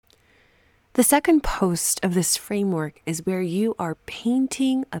The second post of this framework is where you are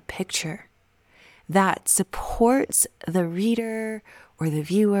painting a picture that supports the reader or the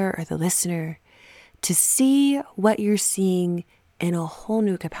viewer or the listener to see what you're seeing in a whole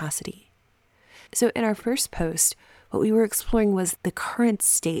new capacity. So in our first post, what we were exploring was the current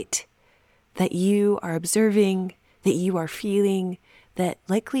state that you are observing, that you are feeling, that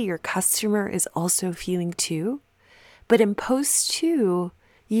likely your customer is also feeling too. But in post 2,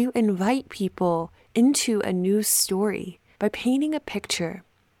 you invite people into a new story by painting a picture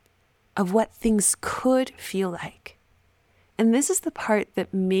of what things could feel like. And this is the part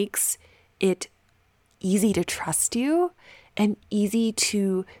that makes it easy to trust you and easy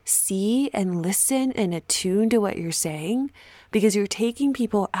to see and listen and attune to what you're saying, because you're taking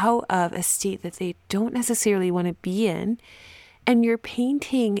people out of a state that they don't necessarily want to be in, and you're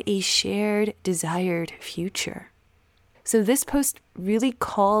painting a shared desired future. So this post really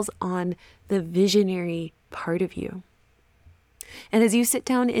calls on the visionary part of you. And as you sit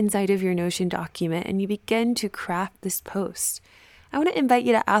down inside of your Notion document and you begin to craft this post, I want to invite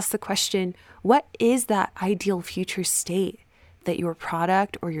you to ask the question, what is that ideal future state that your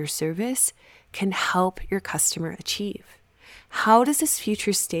product or your service can help your customer achieve? How does this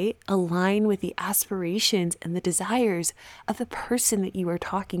future state align with the aspirations and the desires of the person that you are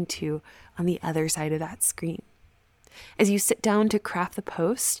talking to on the other side of that screen? As you sit down to craft the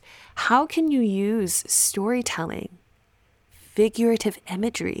post, how can you use storytelling, figurative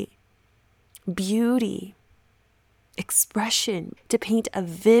imagery, beauty, expression to paint a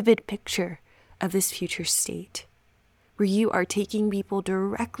vivid picture of this future state where you are taking people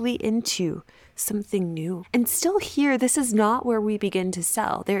directly into something new? And still here, this is not where we begin to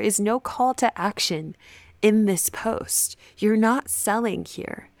sell. There is no call to action in this post. You're not selling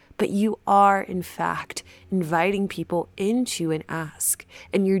here, but you are in fact inviting people into an ask.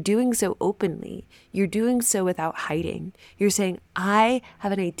 And you're doing so openly. You're doing so without hiding. You're saying, I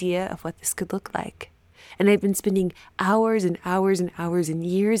have an idea of what this could look like. And I've been spending hours and hours and hours and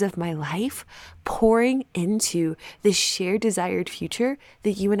years of my life pouring into this shared desired future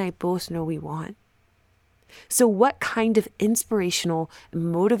that you and I both know we want. So what kind of inspirational,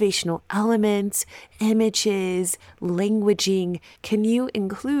 motivational elements, images, languaging can you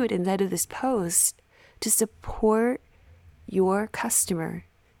include inside of this post to support your customer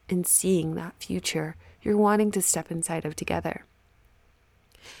in seeing that future you're wanting to step inside of together?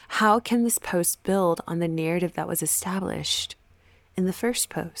 How can this post build on the narrative that was established in the first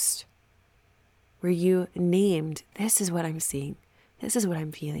post, where you named, this is what I'm seeing, this is what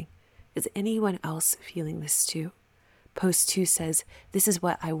I'm feeling. Is anyone else feeling this too? Post 2 says, this is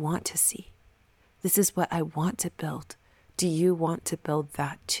what I want to see. This is what I want to build. Do you want to build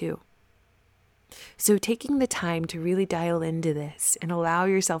that too? So taking the time to really dial into this and allow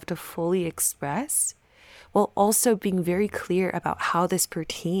yourself to fully express, while also being very clear about how this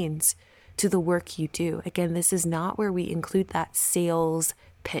pertains to the work you do. Again, this is not where we include that sales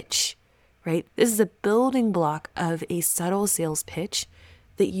pitch, right? This is a building block of a subtle sales pitch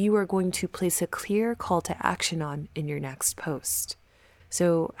that you are going to place a clear call to action on in your next post.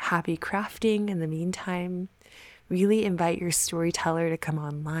 So happy crafting in the meantime. Really invite your storyteller to come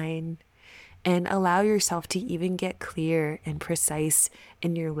online and allow yourself to even get clear and precise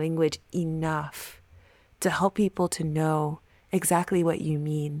in your language enough to help people to know exactly what you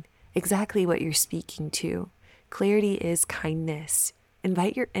mean, exactly what you're speaking to. Clarity is kindness.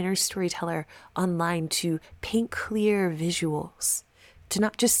 Invite your inner storyteller online to paint clear visuals, to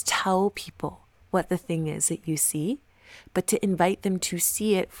not just tell people what the thing is that you see, but to invite them to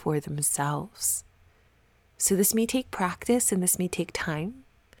see it for themselves. So this may take practice and this may take time,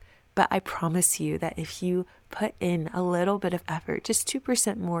 but I promise you that if you put in a little bit of effort, just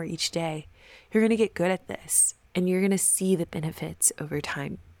 2% more each day, you're going to get good at this and you're going to see the benefits over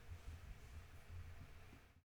time.